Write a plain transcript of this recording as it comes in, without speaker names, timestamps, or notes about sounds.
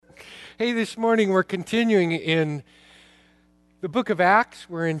Hey, this morning we're continuing in the book of Acts.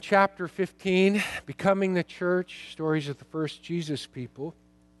 We're in chapter 15, Becoming the Church, Stories of the First Jesus People.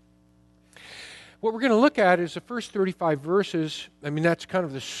 What we're going to look at is the first 35 verses. That's kind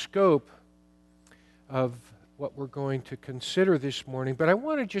of the scope of what we're going to consider this morning. But I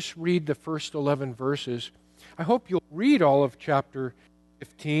want to just read the first 11 verses. I hope you'll read all of chapter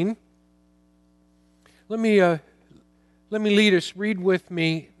 15. Let me lead us. Read with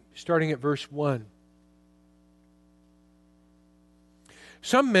me, starting at verse 1.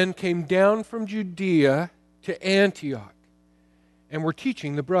 Some men came down from Judea to Antioch and were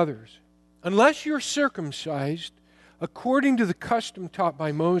teaching the brothers, "Unless you're circumcised according to the custom taught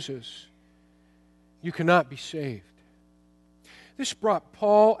by Moses, you cannot be saved." This brought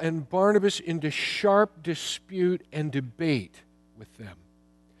Paul and Barnabas into sharp dispute and debate with them.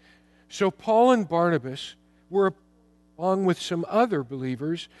 So Paul and Barnabas were, along with some other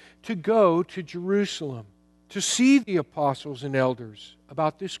believers, to go to Jerusalem to see the apostles and elders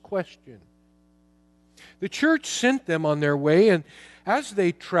about this question. The church sent them on their way, and as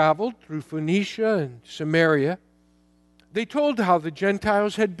they traveled through Phoenicia and Samaria, they told how the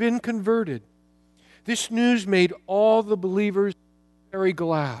Gentiles had been converted. This news made all the believers very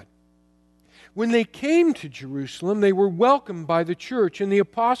glad. When they came to Jerusalem, they were welcomed by the church and the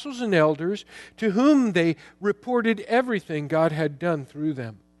apostles and elders, to whom they reported everything God had done through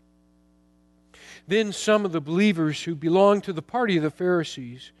them. Then some of the believers who belonged to the party of the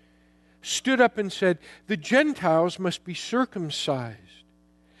Pharisees stood up and said, "The Gentiles must be circumcised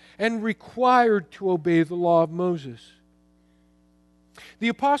and required to obey the law of Moses." The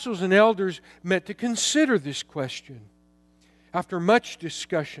apostles and elders met to consider this question. After much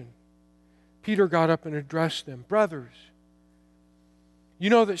discussion, Peter got up and addressed them. "Brothers, you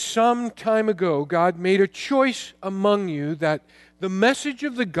know that some time ago God made a choice among you that the message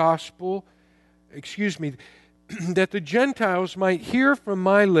of the gospel, that the Gentiles might hear from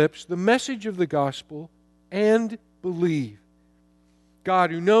my lips the message of the gospel and believe.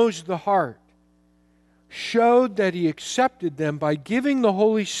 God, who knows the heart, showed that He accepted them by giving the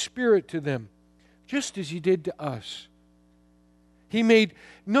Holy Spirit to them, just as He did to us. He made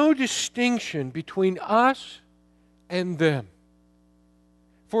no distinction between us and them,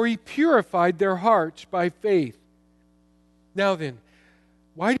 for He purified their hearts by faith. Now then,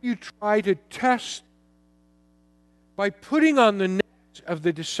 why do you try to test by putting on the necks of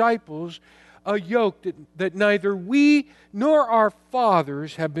the disciples a yoke that neither we nor our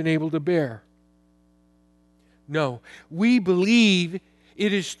fathers have been able to bear? No, we believe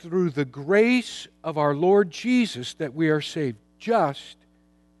it is through the grace of our Lord Jesus that we are saved, just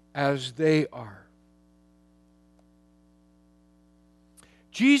as they are."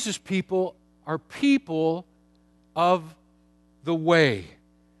 Jesus' people are people of the way.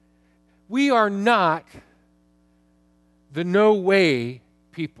 We are not the no-way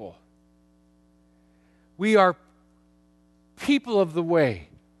people. We are people of the way.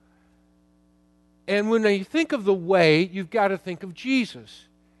 And when you think of the way, you've got to think of Jesus.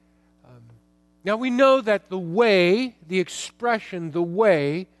 Now we know that the way, the expression the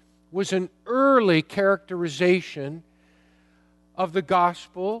way, was an early characterization of the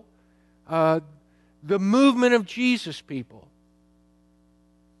gospel, the movement of Jesus' people.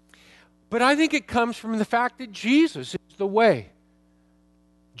 But I think it comes from the fact that Jesus is the way.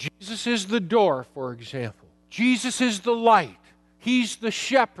 Jesus is the door, for example. Jesus is the light. He's the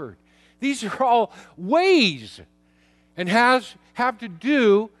shepherd. These are all ways and have to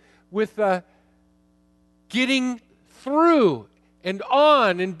do with getting through and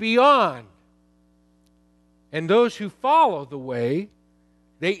on and beyond. And those who follow the way,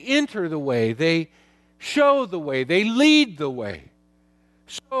 they enter the way, they show the way, they lead the way.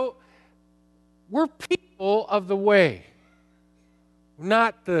 So we're people of the way,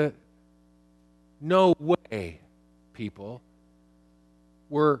 not the no way people.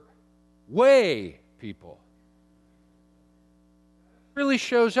 We're way people. It really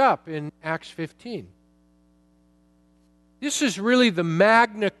shows up in Acts 15. This is really the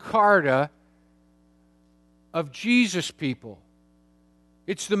Magna Carta of Jesus' people.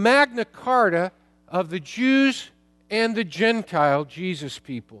 It's the Magna Carta of the Jews and the Gentile Jesus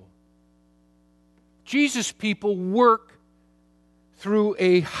people. Jesus people work through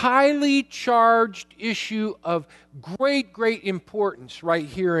a highly charged issue of great, great importance right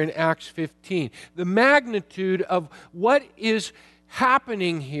here in Acts 15. The magnitude of what is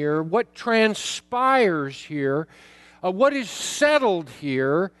happening here, what transpires here, what is settled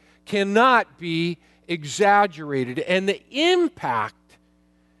here cannot be exaggerated. And the impact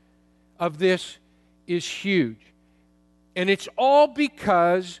of this is huge. And it's all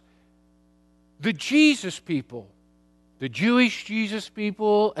because the Jesus people, the Jewish Jesus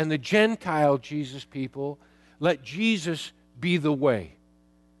people and the Gentile Jesus people, let Jesus be the way.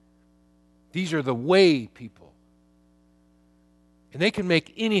 These are the way people. And they can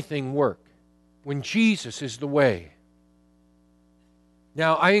make anything work when Jesus is the way.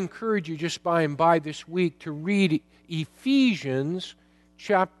 Now, I encourage you just by and by this week to read Ephesians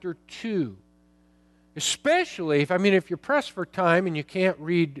chapter 2. Especially, if you're pressed for time and you can't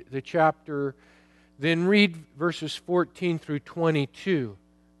read the chapter, then read verses 14 through 22.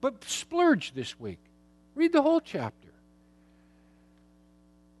 But splurge this week. Read the whole chapter.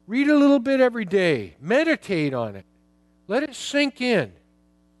 Read a little bit every day. Meditate on it. Let it sink in.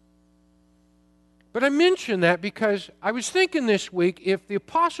 But I mention that because I was thinking this week, if the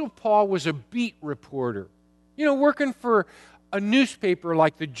Apostle Paul was a beat reporter, working for a newspaper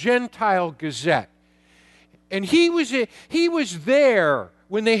like the Gentile Gazette, and he was there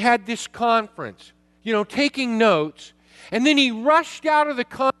when they had this conference, taking notes, and then he rushed out of the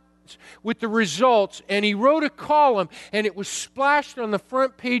conference with the results, and he wrote a column, and it was splashed on the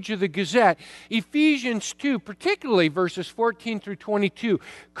front page of the Gazette. Ephesians 2, particularly verses 14 through 22,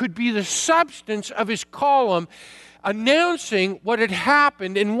 could be the substance of his column announcing what had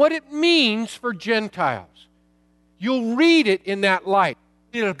happened and what it means for Gentiles. You'll read it in that light.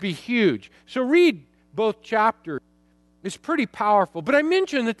 It'll be huge. So read both chapters. It's pretty powerful. But I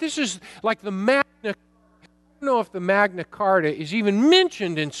mentioned that this is like the Magna Carta. I don't know if the Magna Carta is even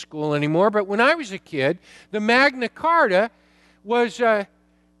mentioned in school anymore, but when I was a kid, the Magna Carta was, it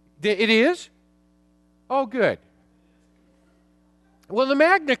is? Oh, good. Well, the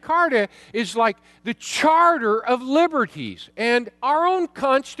Magna Carta is like the Charter of Liberties, and our own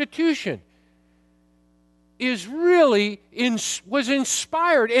Constitution is really was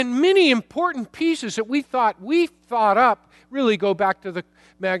inspired, and many important pieces that we thought up really go back to the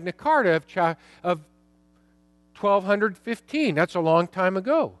Magna Carta of 1215. That's a long time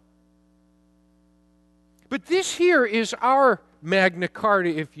ago. But this here is our Magna Carta,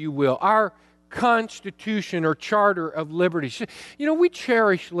 if you will, our Constitution or Charter of Liberties. We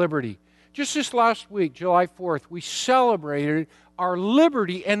cherish liberty. Just this last week, July 4th, we celebrated our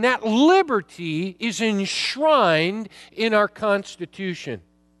liberty, and that liberty is enshrined in our Constitution.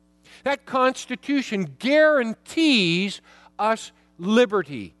 That Constitution guarantees us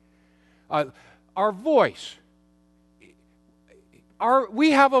liberty. Our voice.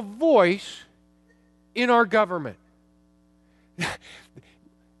 We have a voice in our government.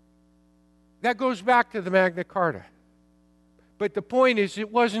 That goes back to the Magna Carta. But the point is,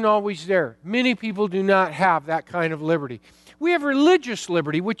 it wasn't always there. Many people do not have that kind of liberty. We have religious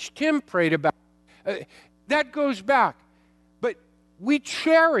liberty, which Tim prayed about. That goes back. But we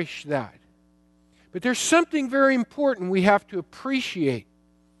cherish that. But there's something very important we have to appreciate,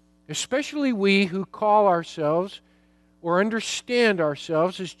 especially we who call ourselves or understand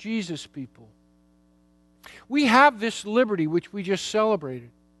ourselves as Jesus people. We have this liberty which we just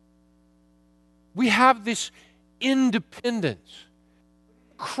celebrated. We have this independence.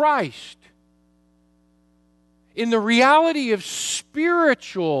 Christ, in the reality of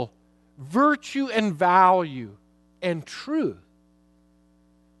spiritual virtue and value and truth,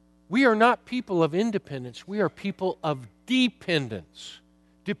 we are not people of independence. We are people of dependence.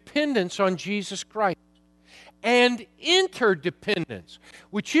 Dependence on Jesus Christ. And interdependence,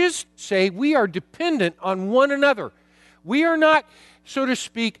 which is to say we are dependent on one another. We are not, so to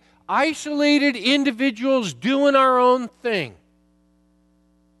speak, isolated individuals doing our own thing.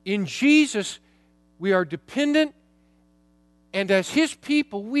 In Jesus, we are dependent, and as His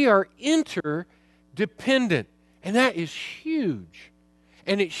people, we are interdependent. And that is huge.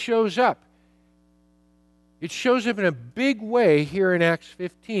 And it shows up. It shows up in a big way here in Acts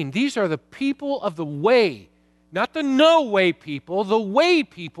 15. These are the people of the way. Not the no-way people, the way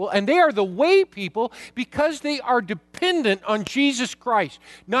people. And they are the way people because they are dependent on Jesus Christ,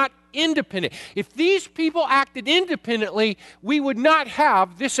 not independent. If these people acted independently, we would not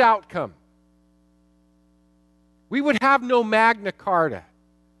have this outcome. We would have no Magna Carta.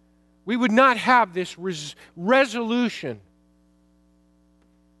 We would not have this resolution.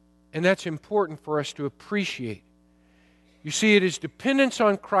 And that's important for us to appreciate. You see, it is dependence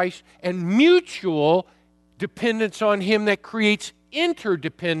on Christ and mutual dependence on Him that creates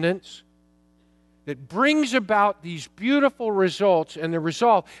interdependence, that brings about these beautiful results and the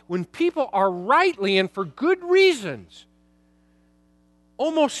resolve when people are rightly and for good reasons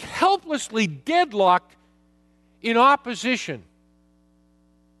almost helplessly deadlocked in opposition.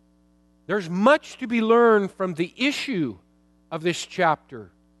 There's much to be learned from the issue of this chapter.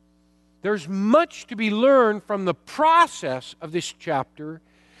 There's much to be learned from the process of this chapter.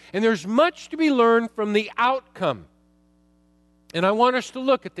 And there's much to be learned from the outcome. And I want us to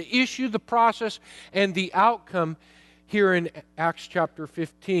look at the issue, the process, and the outcome here in Acts chapter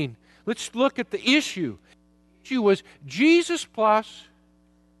 15. Let's look at the issue. The issue was Jesus plus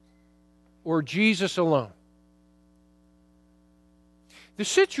or Jesus alone. The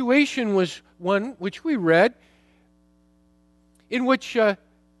situation was one which we read, in which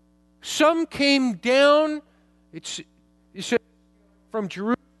some came down, it said, from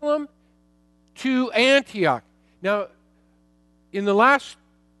Jerusalem to Antioch. Now, in the last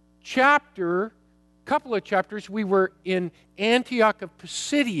couple of chapters, we were in Antioch of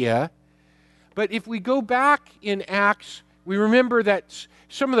Pisidia. But if we go back in Acts, we remember that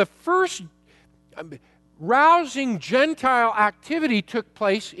some of the first rousing Gentile activity took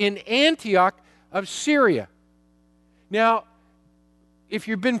place in Antioch of Syria. Now, if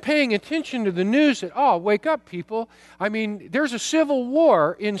you've been paying attention to the news, wake up, people. I mean, there's a civil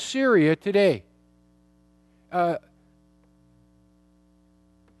war in Syria today.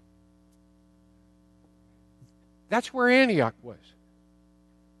 That's where Antioch was.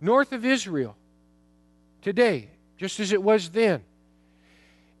 North of Israel today, just as it was then.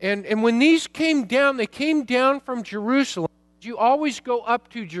 And when these came down, they came down from Jerusalem. You always go up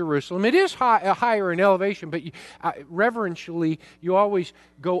to Jerusalem. It is higher in elevation, but reverentially, you always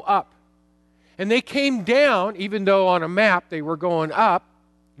go up. And they came down, even though on a map they were going up,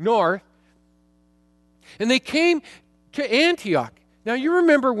 north. And they came to Antioch. Now, you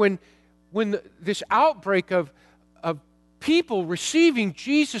remember when this outbreak of people receiving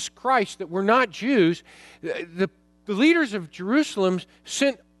Jesus Christ that were not Jews, the leaders of Jerusalem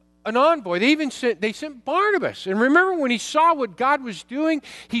sent an envoy. They sent Barnabas. And remember, when he saw what God was doing,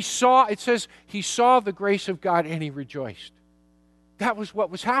 he saw the grace of God and he rejoiced. That was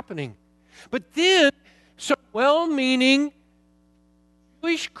what was happening. But then some well-meaning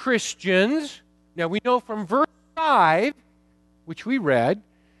Jewish Christians, now we know from verse 5, which we read,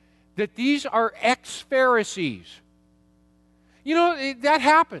 that these are ex-Pharisees. You know, that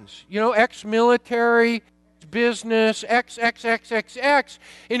happens. You know, ex-military, business, X,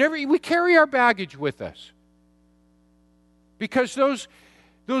 and we carry our baggage with us. Because those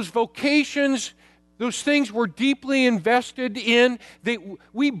vocations, those things we're deeply invested in,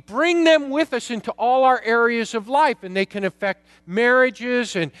 we bring them with us into all our areas of life, and they can affect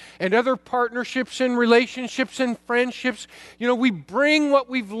marriages and other partnerships and relationships and friendships. You know, we bring what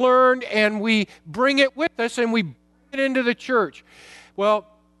we've learned and we bring it with us and we bring it into the church. Well,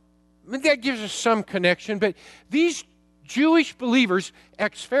 that gives us some connection, but these Jewish believers,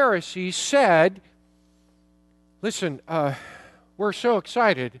 ex-Pharisees, said, listen, we're so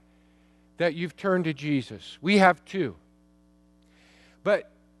excited that you've turned to Jesus. We have too.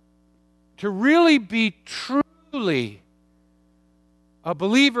 But to really be truly a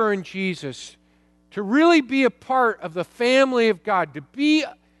believer in Jesus, to really be a part of the family of God, to be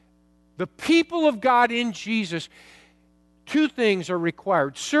the people of God in Jesus, two things are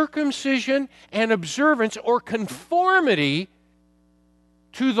required: circumcision and observance or conformity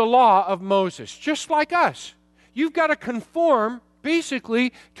to the law of Moses. Just like us. You've got to conform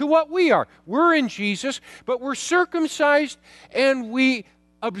basically to what we are. We're in Jesus, but we're circumcised and we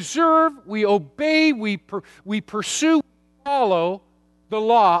observe, we obey, we pursue, we follow the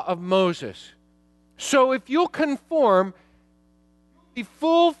law of Moses. So if you'll conform, you'll be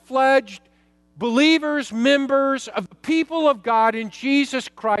full-fledged believers, members of the people of God in Jesus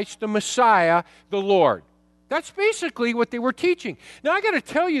Christ, the Messiah, the Lord. That's basically what they were teaching. Now, I got to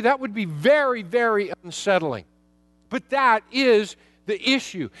tell you, that would be very, very unsettling. But that is the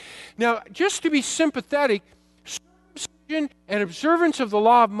issue. Now, just to be sympathetic, circumcision and observance of the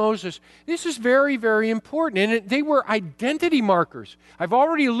law of Moses, this is very, very important. And they were identity markers. I've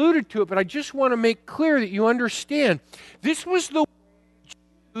already alluded to it, but I just want to make clear that you understand. This was the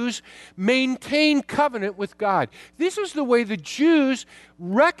Jews maintained covenant with God. This is the way the Jews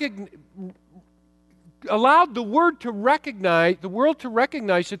allowed the world to recognize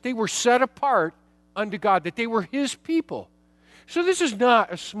that they were set apart unto God, that they were His people. So this is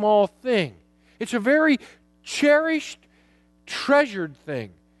not a small thing. It's a very cherished, treasured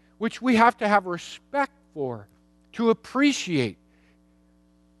thing, which we have to have respect for, to appreciate.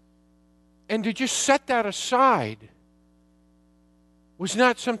 And to just set that aside was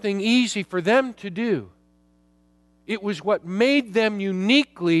not something easy for them to do. It was what made them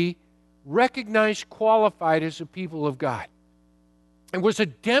uniquely recognized, qualified as a people of God. It was a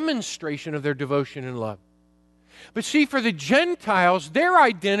demonstration of their devotion and love. But see, for the Gentiles, their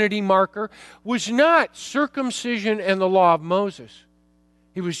identity marker was not circumcision and the law of Moses.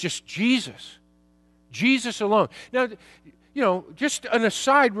 It was just Jesus. Jesus alone. Now, just an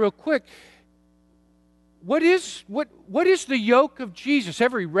aside real quick. What is the yoke of Jesus?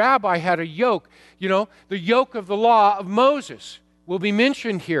 Every rabbi had a yoke. The yoke of the law of Moses will be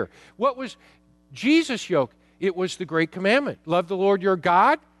mentioned here. What was Jesus' yoke? It was the great commandment. Love the Lord your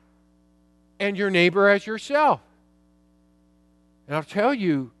God and your neighbor as yourself. And I'll tell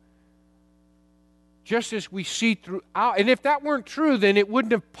you, just as we see throughout, and if that weren't true, then it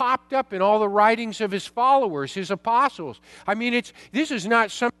wouldn't have popped up in all the writings of his followers, his apostles. I mean, this is not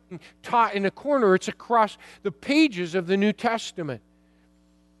something taught in a corner. It's across the pages of the New Testament.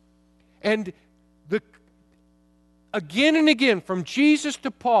 And again and again, from Jesus to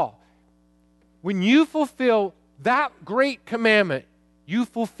Paul, when you fulfill that great commandment, you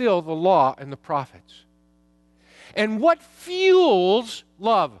fulfill the law and the prophets. And what fuels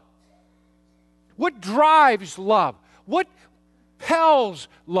love? What drives love? What propels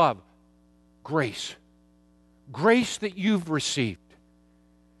love? Grace. Grace that you've received.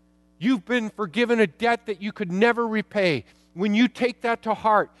 You've been forgiven a debt that you could never repay. When you take that to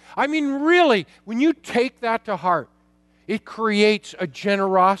heart, I mean really, when you take that to heart, it creates a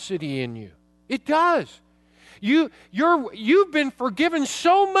generosity in you. It does. You've been forgiven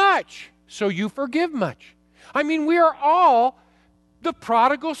so much, so you forgive much. I mean, we are all the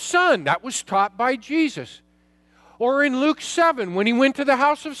prodigal son. That was taught by Jesus. Or in Luke 7, when he went to the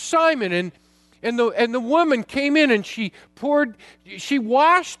house of Simon, and the woman came in and she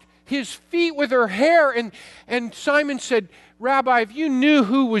washed his feet with her hair, and Simon said, Rabbi, if you knew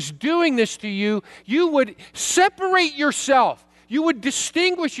who was doing this to you, you would separate yourself. You would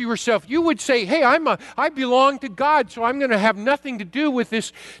distinguish yourself. You would say, hey, I belong to God, so I'm going to have nothing to do with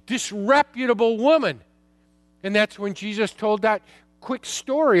this disreputable woman. And that's when Jesus told that quick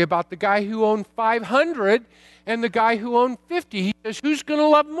story about the guy who owned 500 and the guy who owned 50. He says, who's going to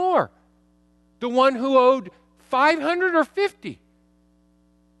love more? The one who owed 500 or 50?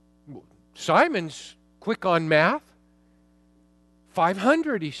 Simon's quick on math.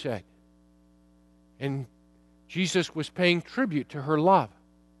 500, he said. And Jesus was paying tribute to her love.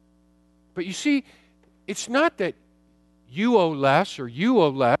 But you see, it's not that you owe less or you owe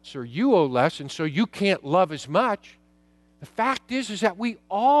less or you owe less, and so you can't love as much. The fact is that we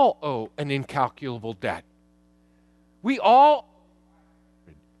all owe an incalculable debt. We all.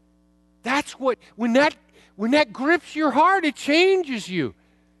 That's what, when that grips your heart, it changes you.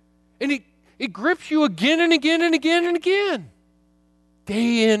 And it grips you again and again and again and again.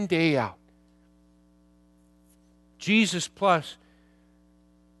 Day in, day out. Jesus plus,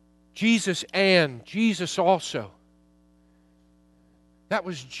 Jesus and, Jesus also. That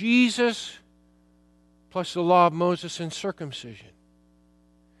was Jesus plus the law of Moses and circumcision.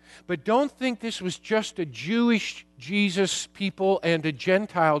 But don't think this was just a Jewish Jesus people and a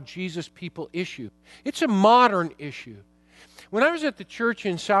Gentile Jesus people issue. It's a modern issue. When I was at the church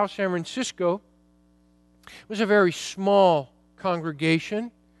in South San Francisco, it was a very small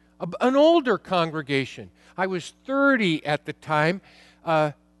congregation, an older congregation. I was 30 at the time,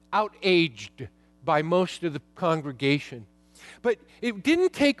 outaged by most of the congregation. But it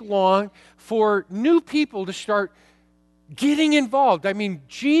didn't take long for new people to start getting involved. I mean,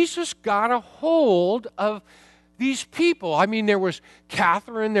 Jesus got a hold of these people. I mean, there was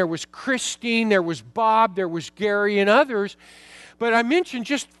Catherine, there was Christine, there was Bob, there was Gary, and others. But I mentioned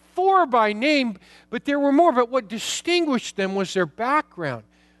just 4 by name, but there were more. But what distinguished them was their background.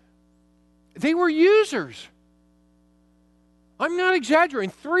 They were users. I'm not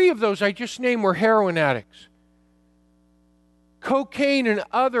exaggerating. 3 of those I just named were heroin addicts. Cocaine and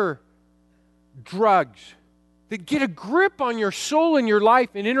other drugs that get a grip on your soul and your life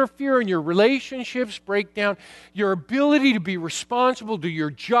and interfere in your relationships, break down your ability to be responsible, do your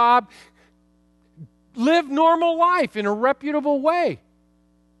job, live normal life in a reputable way.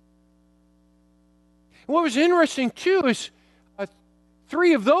 And what was interesting, too, is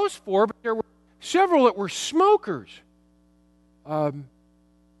 3 of those 4, but there were several that were smokers.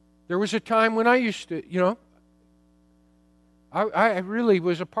 There was a time when I used to, I really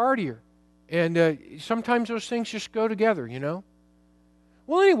was a partier. And sometimes those things just go together,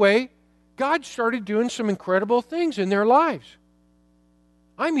 Well, anyway, God started doing some incredible things in their lives.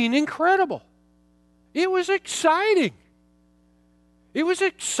 I mean, incredible. It was exciting. It was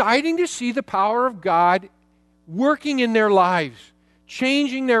exciting to see the power of God working in their lives,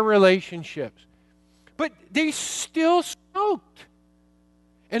 changing their relationships. But they still smoked.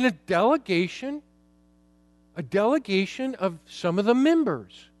 And a delegation of some of the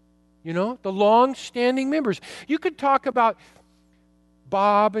members, the long-standing members. You could talk about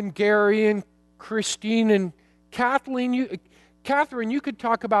Bob and Gary and Christine and Catherine. You could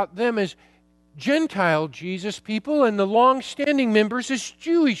talk about them as Gentile Jesus people and the long-standing members as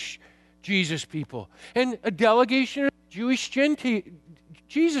Jewish Jesus people. And a delegation of Jewish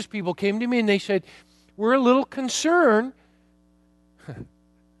Jesus people came to me and they said, we're a little concerned,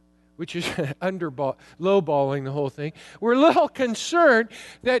 which is lowballing the whole thing. We're a little concerned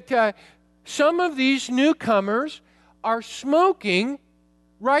that some of these newcomers are smoking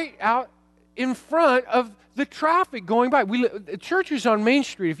right out in front of the traffic going by. The church is on Main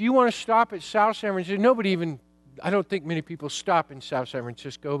Street. If you want to stop at South San Francisco, I don't think many people stop in South San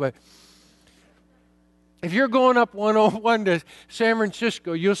Francisco, but if you're going up 101 to San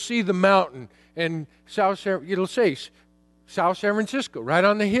Francisco, you'll see the mountain and it'll say South San Francisco right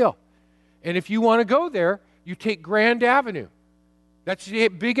on the hill. And if you want to go there, you take Grand Avenue. That's the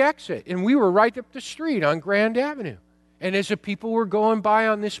big exit. And we were right up the street on Grand Avenue. And as the people were going by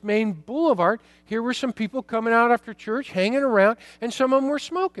on this main boulevard, here were some people coming out after church, hanging around, and some of them were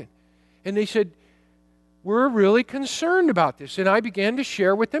smoking. And they said, we're really concerned about this. And I began to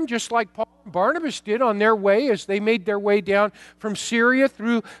share with them, just like Paul and Barnabas did on their way as they made their way down from Syria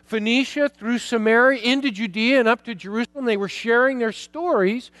through Phoenicia, through Samaria, into Judea and up to Jerusalem. They were sharing their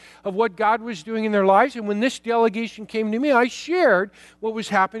stories of what God was doing in their lives. And when this delegation came to me, I shared what was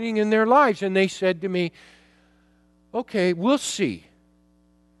happening in their lives. And they said to me, okay, we'll see.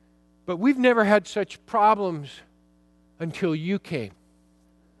 But we've never had such problems until you came.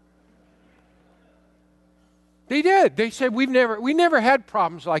 They did. They said, we never had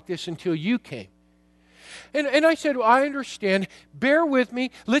problems like this until you came. And I said, well, I understand. Bear with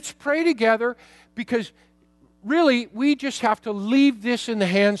me. Let's pray together, because really, we just have to leave this in the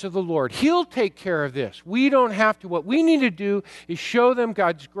hands of the Lord. He'll take care of this. We don't have to. What we need to do is show them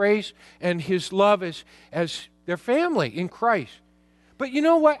God's grace and His love as their family in Christ. But you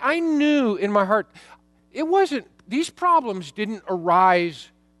know what? I knew in my heart, these problems didn't arise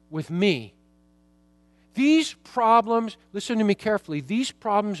with me. These problems, listen to me carefully, these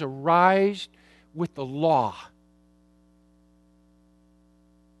problems arise with the law.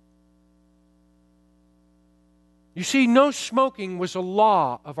 You see, no smoking was a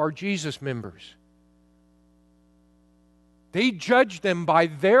law of our Jesus members. They judged them by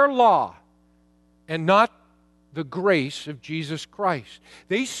their law and not the grace of Jesus Christ.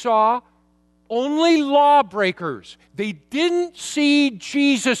 They saw only lawbreakers. They didn't see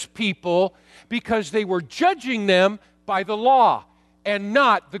Jesus people because they were judging them by the law and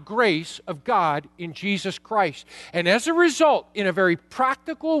not the grace of God in Jesus Christ. And as a result, in a very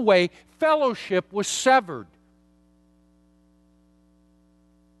practical way, fellowship was severed.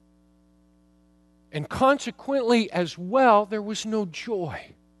 And consequently, as well, there was no joy.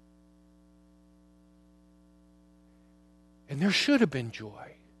 And there should have been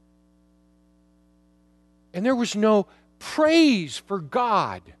joy. And there was no praise for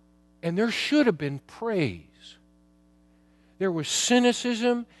God. And there should have been praise. There was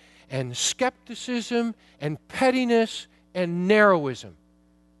cynicism and skepticism and pettiness and narrowism.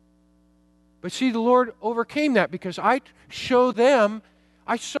 But see, the Lord overcame that, because I show the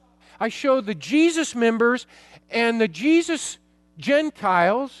Jesus members and the Jesus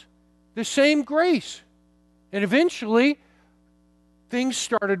Gentiles the same grace. And eventually, things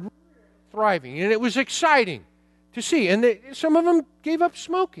started thriving. And it was exciting to see. And some of them gave up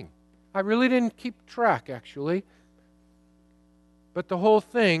smoking. I really didn't keep track, actually. But the whole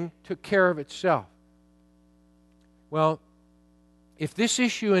thing took care of itself. Well, if this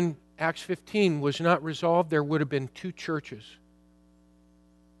issue in Acts 15 was not resolved, there would have been two churches.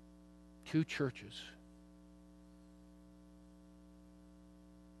 Two churches.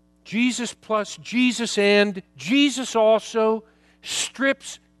 Jesus plus Jesus and Jesus also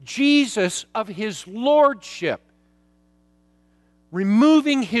strips Jesus of His lordship,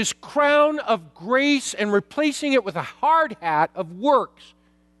 removing His crown of grace and replacing it with a hard hat of works,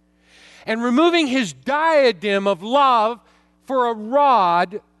 and removing His diadem of love for a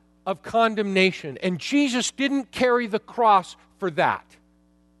rod of condemnation. And Jesus didn't carry the cross for that.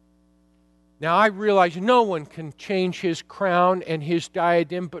 Now, I realize no one can change His crown and His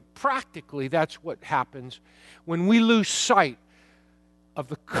diadem, but practically that's what happens when we lose sight of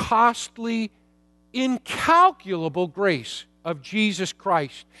the costly, incalculable grace of Jesus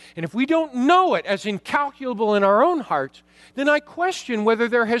Christ. And if we don't know it as incalculable in our own hearts, then I question whether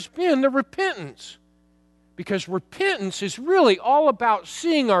there has been the repentance. Because repentance is really all about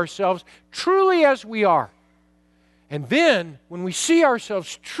seeing ourselves truly as we are. And then, when we see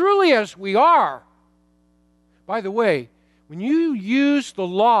ourselves truly as we are, by the way, when you use the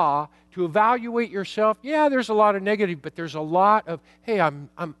law to evaluate yourself, yeah, there's a lot of negative, but there's a lot of, hey, I'm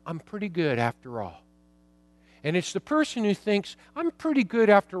pretty good after all. And it's the person who thinks, I'm pretty good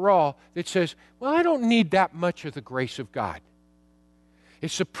after all, that says, well, I don't need that much of the grace of God.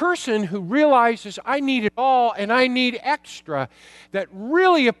 It's the person who realizes I need it all and I need extra, that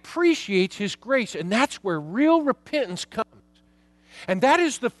really appreciates His grace. And that's where real repentance comes. And that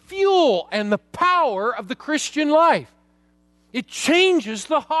is the fuel and the power of the Christian life. It changes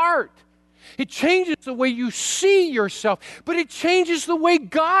the heart. It changes the way you see yourself, but it changes the way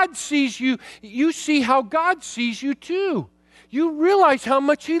God sees you. You see how God sees you too. You realize how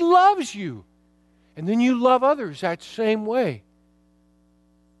much He loves you. And then you love others that same way.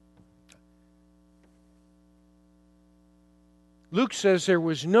 Luke says there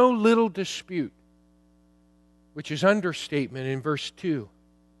was no little dispute, which is understatement in verse 2.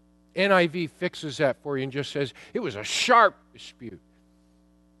 NIV fixes that for you and just says it was a sharp dispute.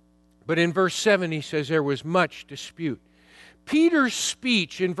 But in verse 7 he says there was much dispute. Peter's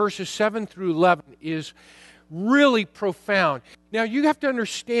speech in verses 7 through 11 is really profound. Now you have to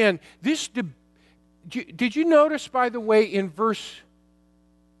understand this. Did you notice, by the way, in verse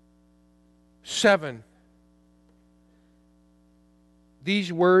 7,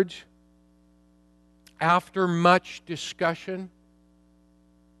 these words, after much discussion?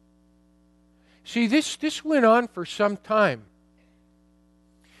 See, this went on for some time.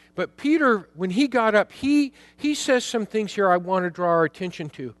 But Peter, when he got up, he says some things here I want to draw our attention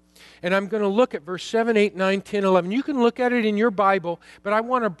to. And I'm going to look at verse 7, 8, 9, 10, 11. You can look at it in your Bible, but I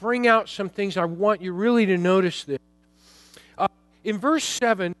want to bring out some things. I want you really to notice this. In verse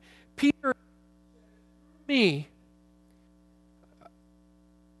 7, Peter, me,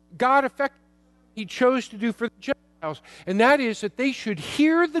 God effectively, He chose to do for the Gentiles, and that is that they should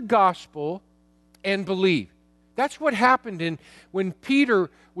hear the gospel and believe. That's what happened when Peter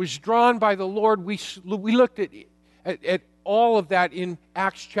was drawn by the Lord. We looked at all of that in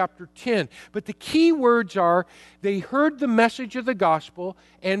Acts chapter 10. But the key words are, they heard the message of the gospel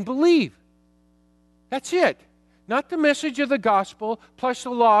and believe. That's it. Not the message of the gospel plus the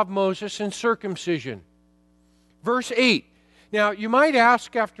law of Moses and circumcision. Verse 8. Now, you might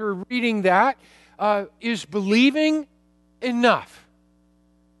ask after reading that, is believing enough?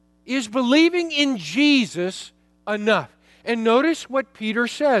 Is believing in Jesus enough? And notice what Peter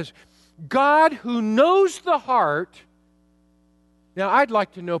says. God, who knows the heart. Now, I'd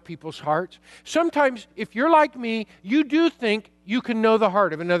like to know people's hearts. Sometimes, if you're like me, you do think you can know the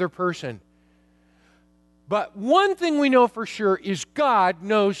heart of another person. But one thing we know for sure is God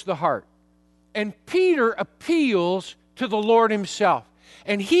knows the heart. And Peter appeals to the Lord Himself.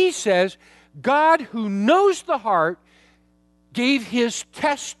 And he says, God, who knows the heart, gave His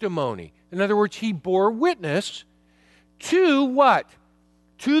testimony. In other words, He bore witness to what?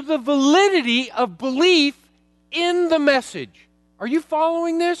 To the validity of belief in the message. Are you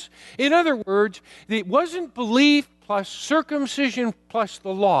following this? In other words, it wasn't belief plus circumcision plus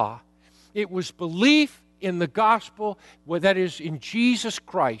the law. It was belief in the gospel, that is in Jesus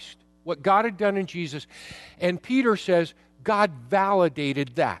Christ, what God had done in Jesus. And Peter says, God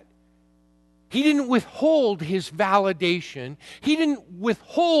validated that. He didn't withhold His validation. He didn't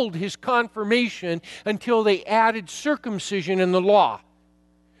withhold His confirmation until they added circumcision in the law.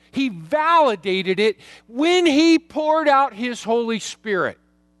 He validated it when He poured out His Holy Spirit.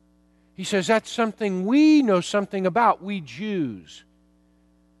 He says that's something we know something about, we Jews,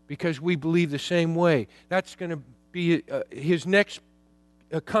 because we believe the same way. That's going to be his next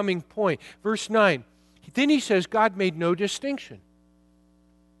coming point. Verse 9, then he says God made no distinction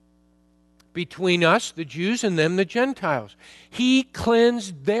between us, the Jews, and them, the Gentiles. He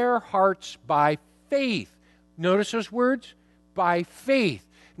cleansed their hearts by faith. Notice those words? By faith.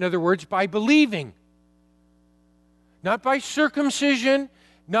 In other words, by believing. Not by circumcision,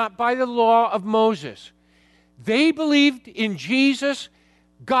 not by the law of Moses. They believed in Jesus.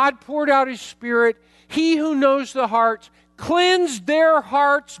 God poured out His Spirit. He who knows the hearts cleansed their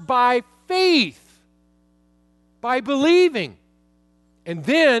hearts by faith, by believing. And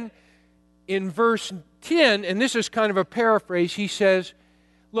then in verse 10, and this is kind of a paraphrase, he says,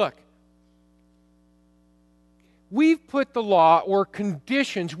 look, we've put the law or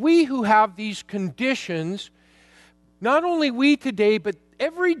conditions, we who have these conditions, not only we today, but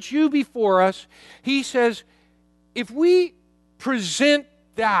every Jew before us, he says, if we present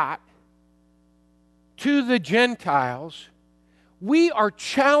that to the Gentiles, we are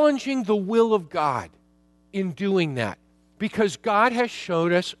challenging the will of God in doing that. Because God has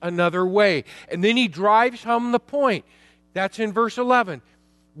showed us another way. And then he drives home the point. That's in verse 11.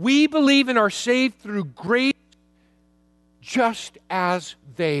 We believe and are saved through grace just as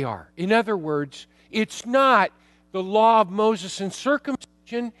they are. In other words, it's not the law of Moses and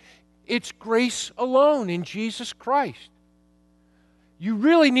circumcision. It's grace alone in Jesus Christ. You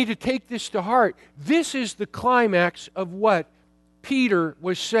really need to take this to heart. This is the climax of what Peter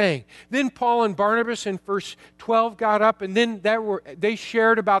was saying. Then Paul and Barnabas in verse 12 got up, and then they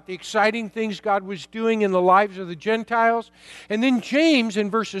shared about the exciting things God was doing in the lives of the Gentiles. And then James in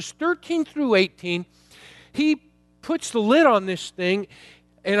verses 13 through 18, he puts the lid on this thing,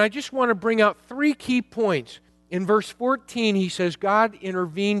 and I just want to bring out 3 key points. In verse 14, he says, God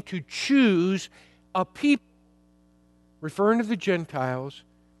intervened to choose a people, referring to the Gentiles,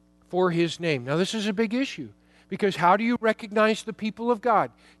 for His name. Now, this is a big issue, because how do you recognize the people of God?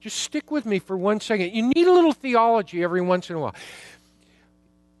 Just stick with me for 1 second. You need a little theology every once in a while.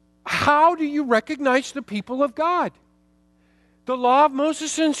 How do you recognize the people of God? The law of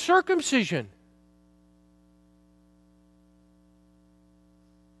Moses and circumcision.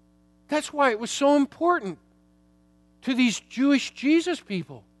 That's why it was so important to these Jewish Jesus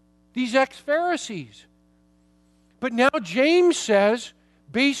people, these ex-Pharisees. But now James says,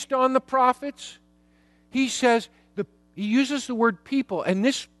 based on the prophets, he says, he uses the word people, and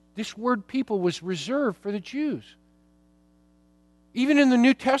this word people was reserved for the Jews. Even in the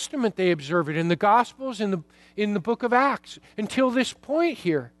New Testament they observe it, in the Gospels, in the book of Acts, until this point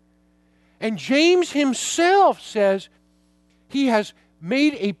here. And James himself says he has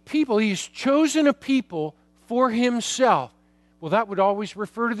made a people, he has chosen a people for himself. Well, that would always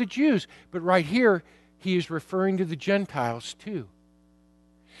refer to the Jews, but right here he is referring to the Gentiles too.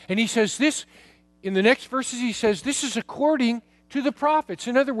 And he says this, in the next verses he says, this is according to the prophets.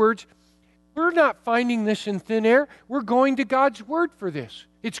 In other words, we're not finding this in thin air. We're going to God's Word for this.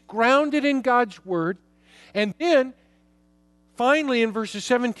 It's grounded in God's Word. And then, finally, in verses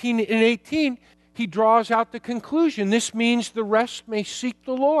 17 and 18, he draws out the conclusion. This means the rest may seek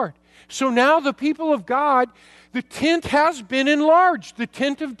the Lord. So now the people of God, the tent has been enlarged, the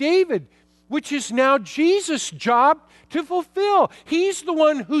tent of David, which is now Jesus' job to fulfill. He's the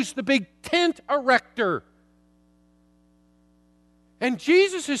one who's the big tent erector. And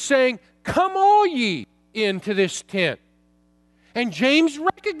Jesus is saying, come all ye into this tent. And James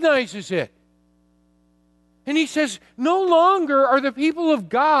recognizes it. And he says, no longer are the people of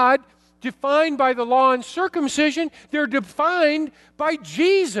God defined by the law and circumcision. They're defined by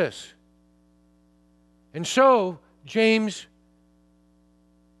Jesus. And so, James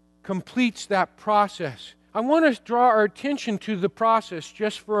completes that process. I want to draw our attention to the process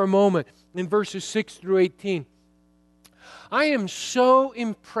just for a moment in verses 6 through 18. I am so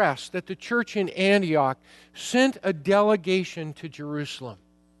impressed that the church in Antioch sent a delegation to Jerusalem.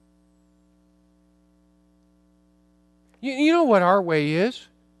 You know what our way is?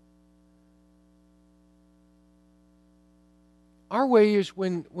 Our way is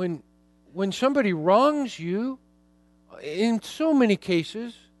when somebody wrongs you, in so many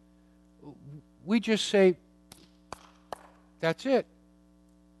cases, we just say, that's it.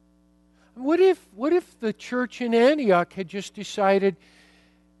 What if the church in Antioch had just decided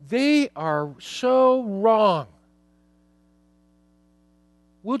they are so wrong?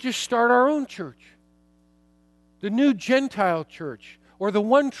 We'll just start our own church. The new Gentile church, or the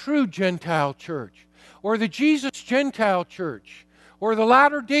one true Gentile church, or the Jesus Gentile church, or the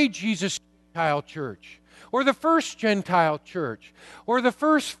Latter-day Jesus Gentile church, or the first Gentile church, or the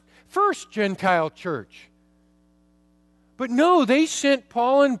first Gentile church. But no, they sent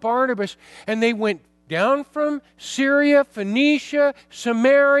Paul and Barnabas, and they went down from Syria, Phoenicia,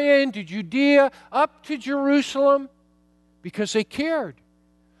 Samaria, into Judea, up to Jerusalem, because they cared.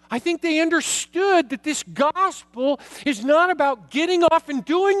 I think they understood that this gospel is not about getting off and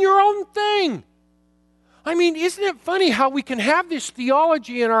doing your own thing. I mean, isn't it funny how we can have this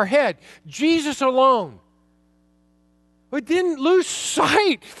theology in our head? Jesus alone. But didn't lose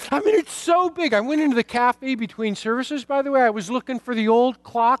sight. I mean, it's so big. I went into the cafe between services, by the way. I was looking for the old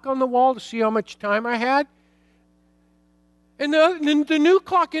clock on the wall to see how much time I had. And the new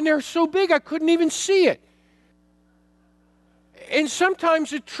clock in there is so big I couldn't even see it. And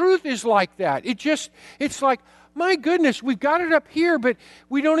sometimes the truth is like that. It's like, my goodness, we've got it up here, but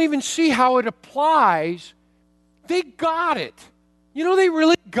we don't even see how it applies. They got it. You know, they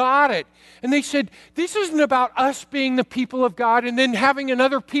really got it. And they said, this isn't about us being the people of God and then having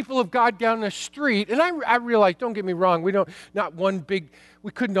another people of God down the street. And I realize, don't get me wrong, we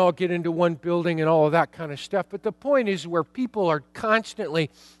couldn't all get into one building and all of that kind of stuff. But the point is where people are constantly,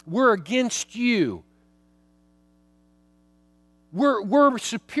 we're against you. We're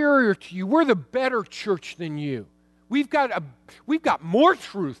superior to you. We're the better church than you. We've got more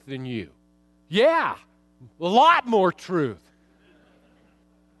truth than you. Yeah, a lot more truth.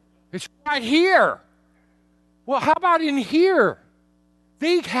 It's right here. Well, how about in here?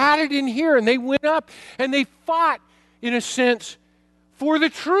 They had it in here, and they went up, and they fought, in a sense, for the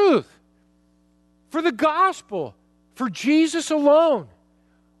truth, for the gospel, for Jesus alone,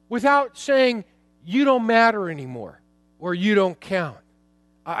 without saying, you don't matter anymore, or you don't count.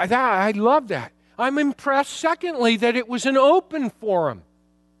 I love that. I'm impressed, secondly, that it was an open forum.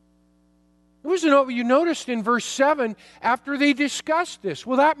 It was you noticed in verse 7, after they discussed this.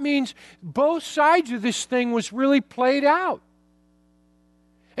 Well, that means both sides of this thing was really played out.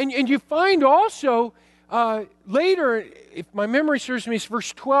 And you find also later, if my memory serves me, it's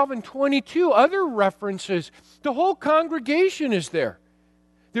verse 12 and 22, other references. The whole congregation is there.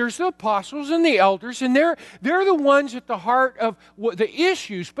 There's the apostles and the elders, and they're the ones at the heart of the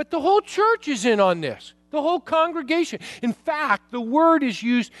issues, but the whole church is in on this. The whole congregation. In fact, the word that's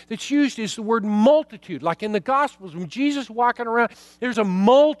used is the word multitude. Like in the Gospels, when Jesus is walking around, there's a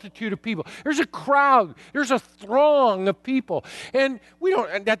multitude of people. There's a crowd. There's a throng of people. And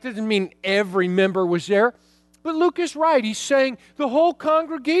that doesn't mean every member was there. But Luke is right. He's saying the whole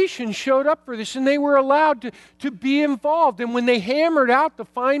congregation showed up for this, and they were allowed to be involved. And when they hammered out the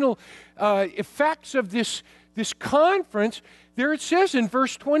final effects of this conference, there it says in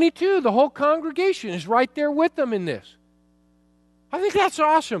verse 22, the whole congregation is right there with them in this. I think that's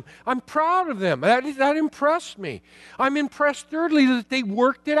awesome. I'm proud of them. That impressed me. I'm impressed, thirdly, that they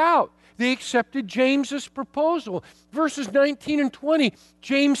worked it out. They accepted James's proposal. Verses 19 and 20,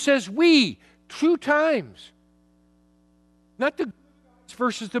 James says, we, 2 times. Not the good guys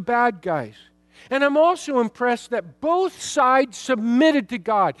versus the bad guys. And I'm also impressed that both sides submitted to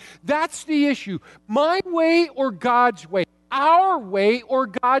God. That's the issue. My way or God's way. Our way or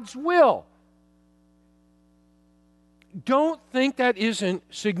God's will. Don't think that isn't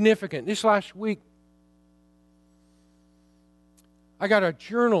significant. This last week, I got a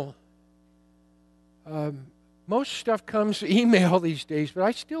journal. Most stuff comes email these days, but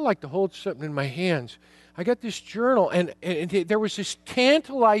I still like to hold something in my hands. I got this journal, and there was this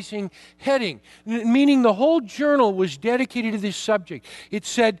tantalizing heading, meaning the whole journal was dedicated to this subject. It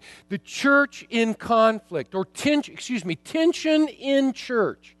said, the church in conflict, or tension in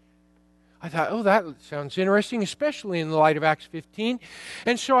church. I thought, oh, that sounds interesting, especially in the light of Acts 15.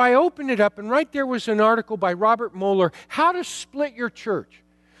 And so I opened it up, and right there was an article by Robert Moeller, How to Split Your Church.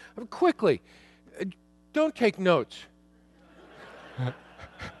 Quickly, don't take notes.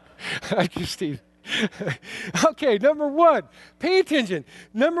 Okay, number 1, pay attention.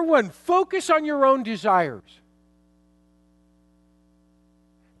 Number 1, focus on your own desires.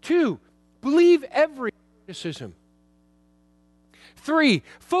 2, believe every criticism. 3,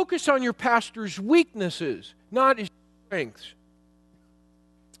 focus on your pastor's weaknesses, not his strengths.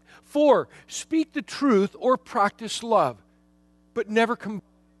 4, speak the truth or practice love, but never combine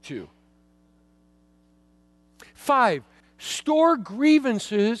the two. 5, store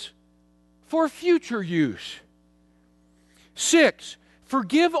grievances for future use. 6,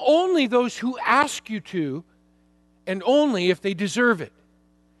 forgive only those who ask you to, and only if they deserve it.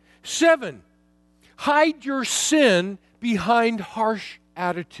 7, hide your sin behind harsh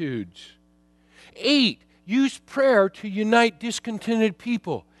attitudes. 8, use prayer to unite discontented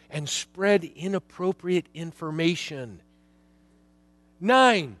people and spread inappropriate information.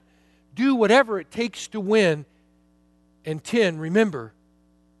 9, do whatever it takes to win. And 10, remember,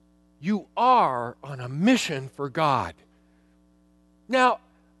 you are on a mission for God. Now,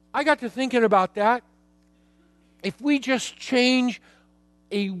 I got to thinking about that. If we just change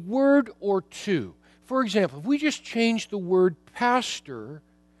a word or two, for example, if we just change the word pastor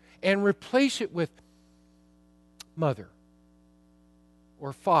and replace it with mother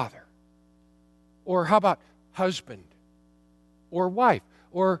or father, or how about husband or wife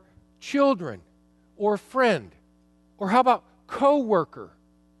or children or friend, or how about co-worker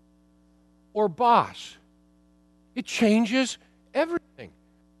or boss, it changes everything.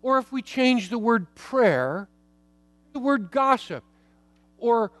 Or if we change the word prayer, the word gossip,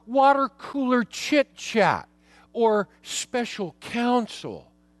 or water cooler chit-chat, or special counsel,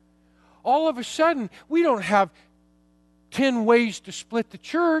 all of a sudden we don't have 10 ways to split the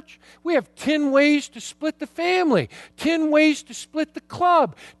church. We have 10 ways to split the family, 10 ways to split the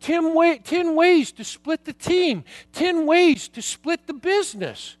club, 10 ways to split the team, 10 ways to split the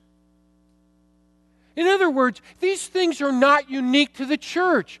business. In other words, these things are not unique to the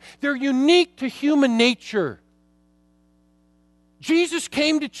church. They're unique to human nature. Jesus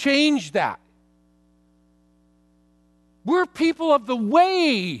came to change that. We're people of the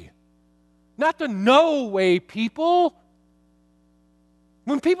way, not the no way people.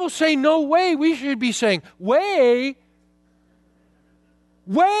 When people say no way, we should be saying way,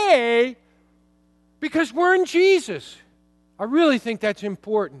 because we're in Jesus. I really think that's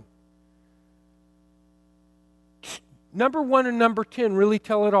important. Number 1 and number 10 really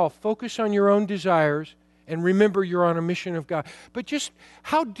tell it all. Focus on your own desires and remember you're on a mission of God. But just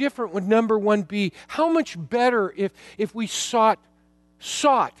how different would number 1 be? How much better if we sought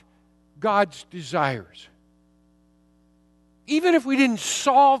God's desires? Even if we didn't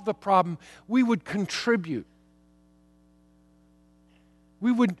solve the problem, we would contribute.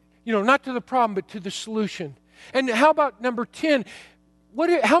 We would, not to the problem, but to the solution. And how about number 10?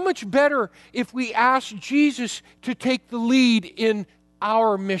 How much better if we ask Jesus to take the lead in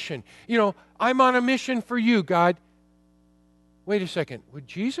our mission? I'm on a mission for you, God. Wait a second. Would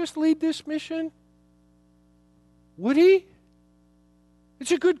Jesus lead this mission? Would he?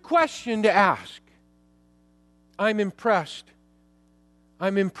 It's a good question to ask. I'm impressed.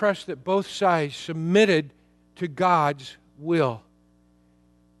 I'm impressed that both sides submitted to God's will.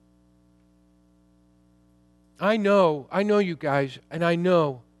 I know you guys, and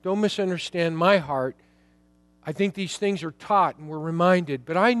don't misunderstand my heart. I think these things are taught and we're reminded,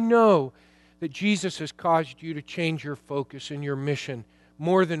 but I know that Jesus has caused you to change your focus and your mission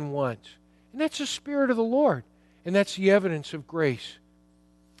more than once. And that's the Spirit of the Lord, and that's the evidence of grace.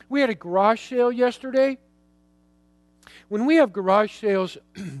 We had a garage sale yesterday. When we have garage sales,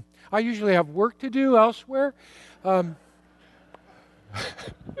 I usually have work to do elsewhere.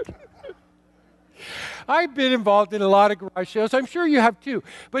 I've been involved in a lot of garage sales. I'm sure you have too.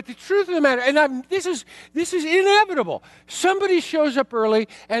 But the truth of the matter, and this is inevitable. Somebody shows up early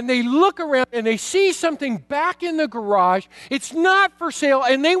and they look around and they see something back in the garage. It's not for sale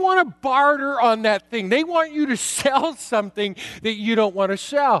and they want to barter on that thing. They want you to sell something that you don't want to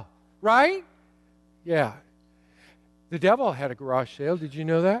sell, right? Yeah. The devil had a garage sale. Did you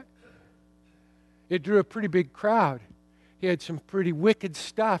know that? It drew a pretty big crowd. He had some pretty wicked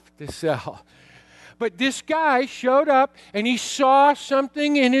stuff to sell. But this guy showed up and he saw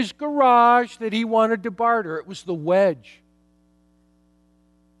something in his garage that he wanted to barter. It was the wedge.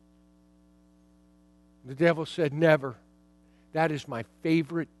 The devil said, "Never. That is my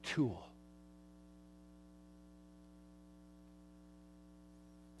favorite tool."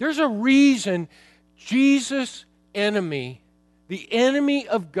 There's a reason Jesus' enemy, the enemy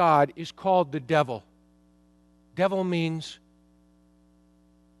of God, is called the devil. Devil means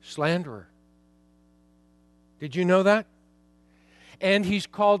slanderer. Did you know that? And he's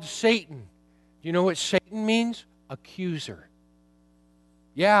called Satan. Do you know what Satan means? Accuser.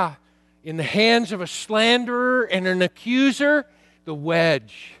 Yeah, in the hands of a slanderer and an accuser, the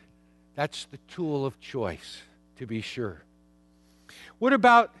wedge. That's the tool of choice, to be sure. What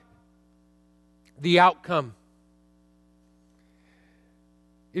about the outcome?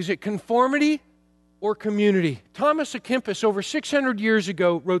 Is it conformity or community? Thomas à Kempis, over 600 years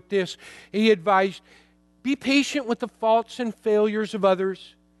ago, wrote this. He advised, be patient with the faults and failures of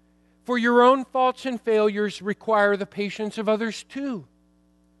others, for your own faults and failures require the patience of others too.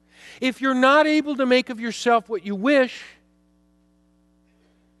 If you're not able to make of yourself what you wish,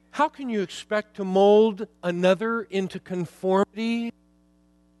 how can you expect to mold another into conformity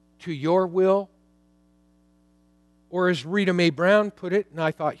to your will? Or as Rita Mae Brown put it, and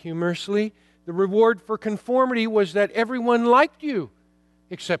I thought humorously, the reward for conformity was that everyone liked you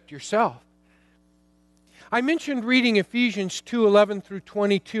except yourself. I mentioned reading Ephesians 2:11 through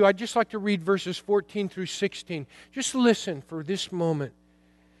 22. I'd just like to read verses 14 through 16. Just listen for this moment.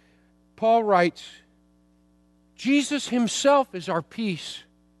 Paul writes, Jesus himself is our peace,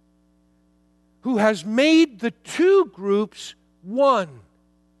 who has made the two groups one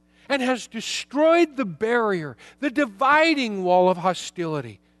and has destroyed the barrier, the dividing wall of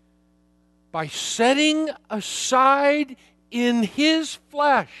hostility, by setting aside in his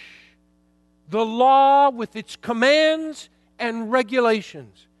flesh the law with its commands and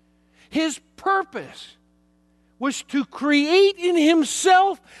regulations. His purpose was to create in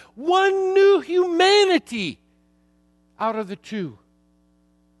himself one new humanity out of the two,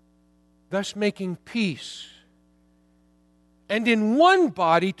 thus making peace, and in one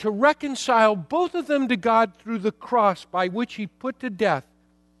body to reconcile both of them to God through the cross, by which he put to death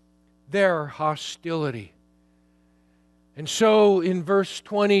their hostility. And so in verse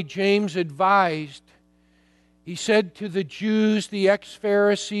 20, James advised, he said to the Jews, the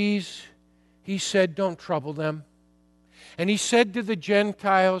ex-Pharisees, he said, don't trouble them. And he said to the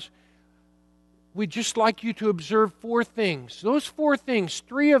Gentiles, we'd just like you to observe 4 things. Those 4 things,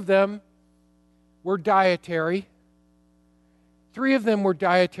 3 of them were dietary. 3 of them were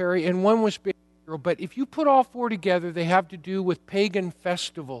dietary and 1 was behavioral. But if you put all 4 together, they have to do with pagan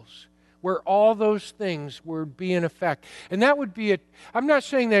festivals, where all those things would be in effect. And that would be I'm not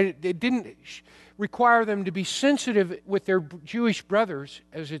saying that it didn't require them to be sensitive with their Jewish brothers,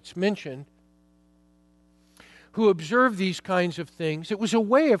 as it's mentioned, who observe these kinds of things. It was a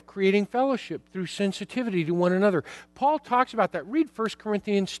way of creating fellowship through sensitivity to one another. Paul talks about that. Read 1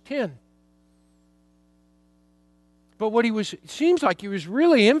 Corinthians 10. But it seems like he was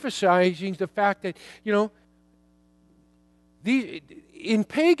really emphasizing the fact that, in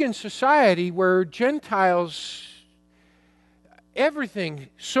pagan society where Gentiles, everything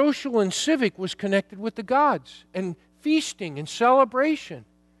social and civic was connected with the gods, and feasting and celebration.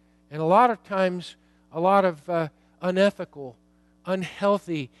 And a lot of times, a lot of unethical,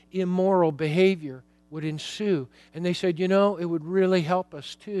 unhealthy, immoral behavior would ensue. And they said, it would really help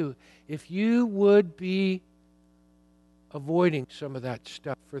us too if you would be avoiding some of that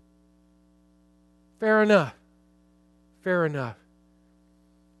stuff. Fair enough. Fair enough.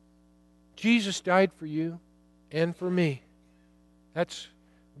 Jesus died for you and for me. That's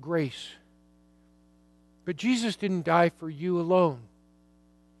grace. But Jesus didn't die for you alone.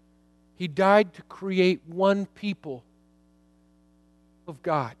 He died to create one people of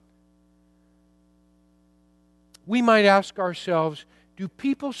God. We might ask ourselves, do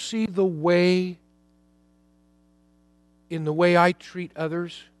people see the way in the way I treat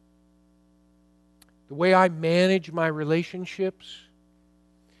others? The way I manage my relationships?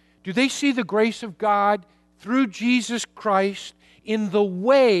 Do they see the grace of God through Jesus Christ in the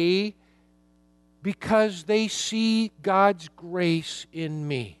way because they see God's grace in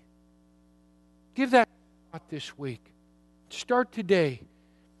me? Give that thought this week. Start today.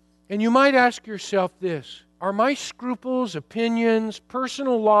 And you might ask yourself this: are my scruples, opinions,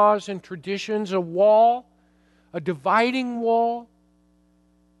 personal laws, and traditions a wall, a dividing wall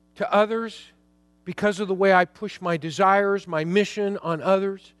to others because of the way I push my desires, my mission on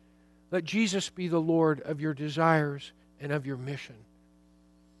others? Let Jesus be the Lord of your desires and of your mission.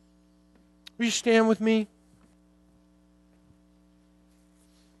 Will you stand with me?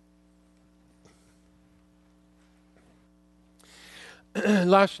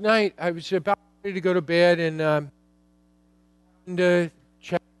 Last night, I was about ready to go to bed and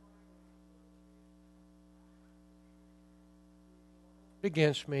check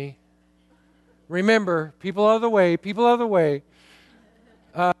against me. Remember, people are the way, people are the way.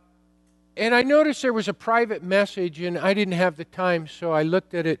 And I noticed there was a private message, and I didn't have the time, so I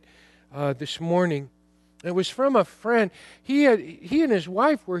looked at it this morning. It was from a friend. He and his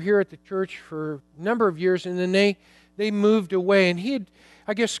wife were here at the church for a number of years, and then they moved away. And he had,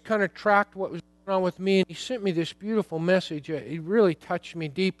 I guess, kind of tracked what was going on with me, and he sent me this beautiful message. It really touched me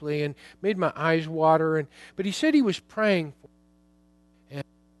deeply and made my eyes water. But he said he was praying for me. And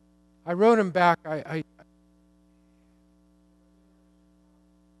I wrote him back.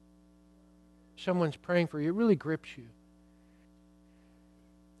 Someone's praying for you, it really grips you.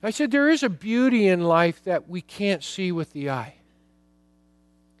 I said, there is a beauty in life that we can't see with the eye.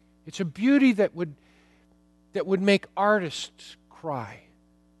 It's a beauty that would make artists cry.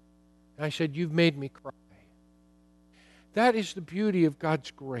 And I said, you've made me cry. That is the beauty of God's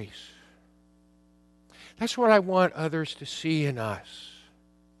grace. That's what I want others to see in us.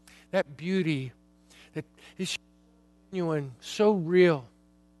 That beauty that is genuine, so real.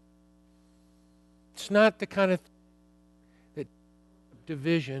 It's not the kind of that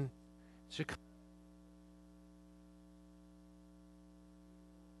division. It's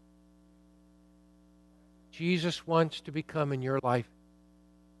Jesus wants to become in your life.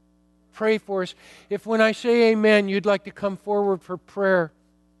 Pray for us. If when I say amen, you'd like to come forward for prayer,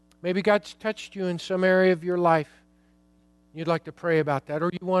 maybe God's touched you in some area of your life. You'd like to pray about that,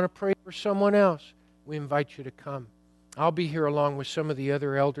 or you want to pray for someone else, we invite you to come. I'll be here along with some of the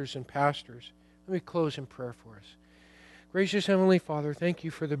other elders and pastors. Let me close in prayer for us. Gracious Heavenly Father, thank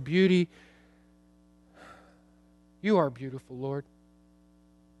you for the beauty. You are beautiful, Lord.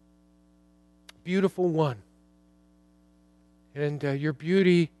 Beautiful one. And your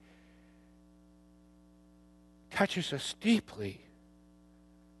beauty touches us deeply.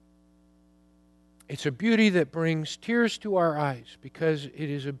 It's a beauty that brings tears to our eyes because it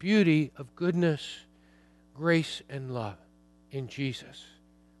is a beauty of goodness, grace, and love in Jesus.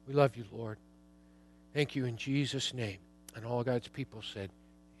 We love you, Lord. Thank you in Jesus' name. And all God's people said,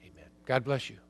 amen. God bless you.